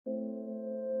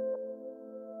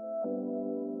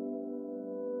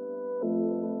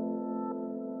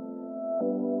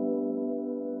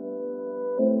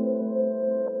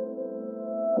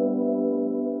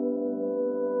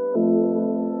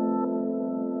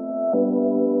This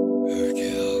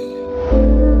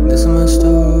is my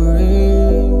story,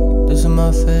 this is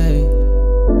my fate,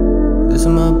 this is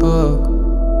my book,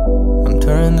 I'm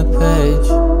turning the page.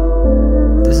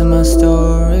 This is my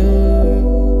story,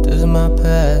 this is my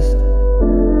past,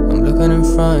 I'm looking in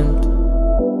front,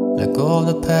 let go of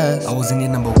the past. I was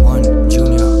Indian #1,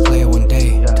 junior player one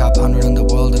day, top 100 in the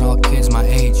world and all kids my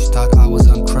age. Thought I was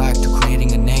on track to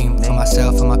creating a name for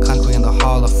myself and my country in the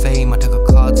Hall of Fame. I took a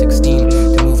call at 16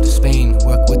 to move to Spain,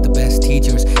 work with the best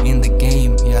teachers in the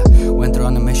game. Yeah, went there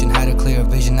on a mission, had a clear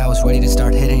vision. I was ready to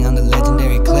start hitting on the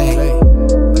legendary clay.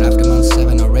 But after month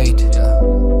 7 or 8,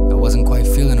 I wasn't quite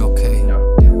feeling okay.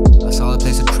 I saw a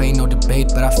place to train, no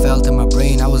debate, but I felt in my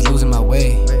brain I was losing my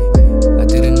way. I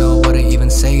didn't know what to even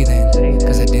say then,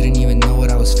 cause I didn't even know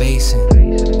what I was facing.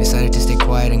 Decided to stay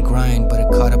quiet and grind, but it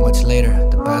caught up much later,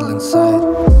 the battle inside.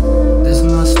 This is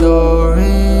my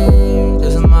story,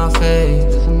 this is my fate,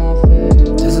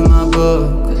 this is my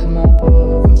book,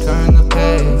 I'm turning the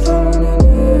page.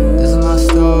 This is my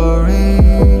story,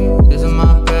 this is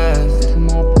my past,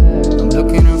 I'm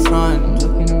looking in front,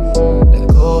 let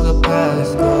go of the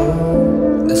past.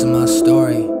 This is my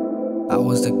story. I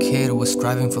was the kid who was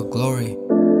striving for glory,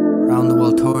 around the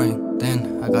world touring.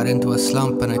 Then I got into a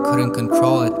slump and I couldn't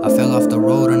control it. I fell off the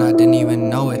road and I didn't even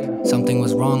know it. Something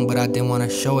was wrong but I didn't want to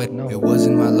show it. It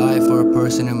wasn't my life or a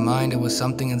person in mind. It was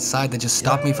something inside that just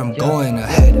stopped me from going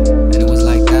ahead. And it was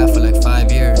like that for like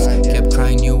 5 years. Kept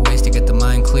trying new ways to get the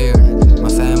mind cleared. My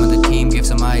fam and the team gave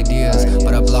some ideas,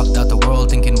 but I blocked out the world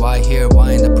thinking why here?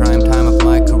 Why in the prime time of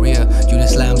my career? Junior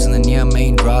slams in the near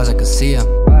main draws, I could see him,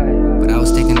 but I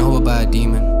was taken over by a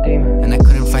demon. And I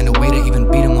couldn't find a way to even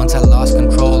beat him once I lost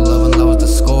control. Love and love was the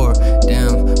score.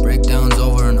 Damn, breakdowns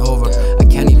over and over. I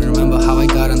can't even remember how I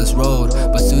got on this road,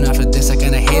 but soon after this I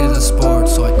kinda hated the sport,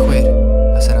 so I quit.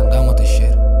 I said I'm done with this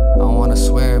shit. I don't wanna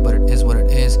swear, but it is what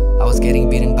it is. I was getting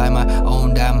beaten by my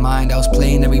own damn mind. I was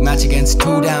playing every match against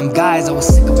 2 damn guys. I was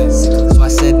sick of it, so I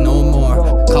said no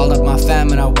more. Called up my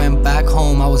fam and I went back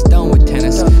home. I was done with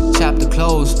tennis, chapter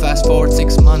closed. Fast forward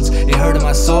 6 months, it hurt in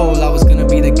my soul. I was gonna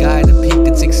be the guy that peaked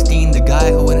at 16, the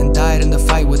guy who went and died in the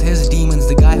fight with his demons,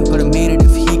 the guy who could've made it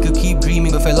if he could keep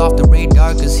dreaming, but fell off the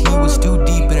radar cause he was too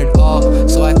deep in it all.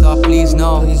 So I thought please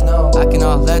no, I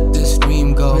cannot let this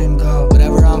dream go.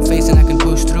 Whatever I'm facing I can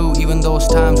push through, even those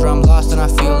times where I'm lost and I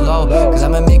feel low. Cause I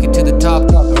might make it to the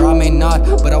top, or I may not,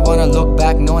 but I wanna look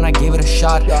back knowing I gave it a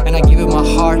shot. And I gave it my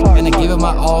heart, and I gave it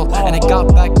my all, and I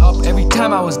got back up every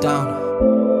time I was down.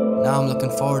 Now I'm looking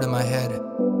forward in my head,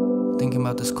 thinking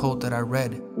about this quote that I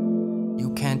read.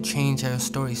 You can't change how your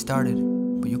story started,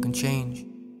 but you can change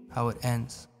how it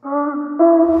ends.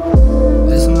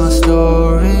 This is my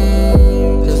story,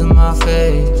 this is my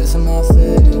fate, this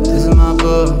is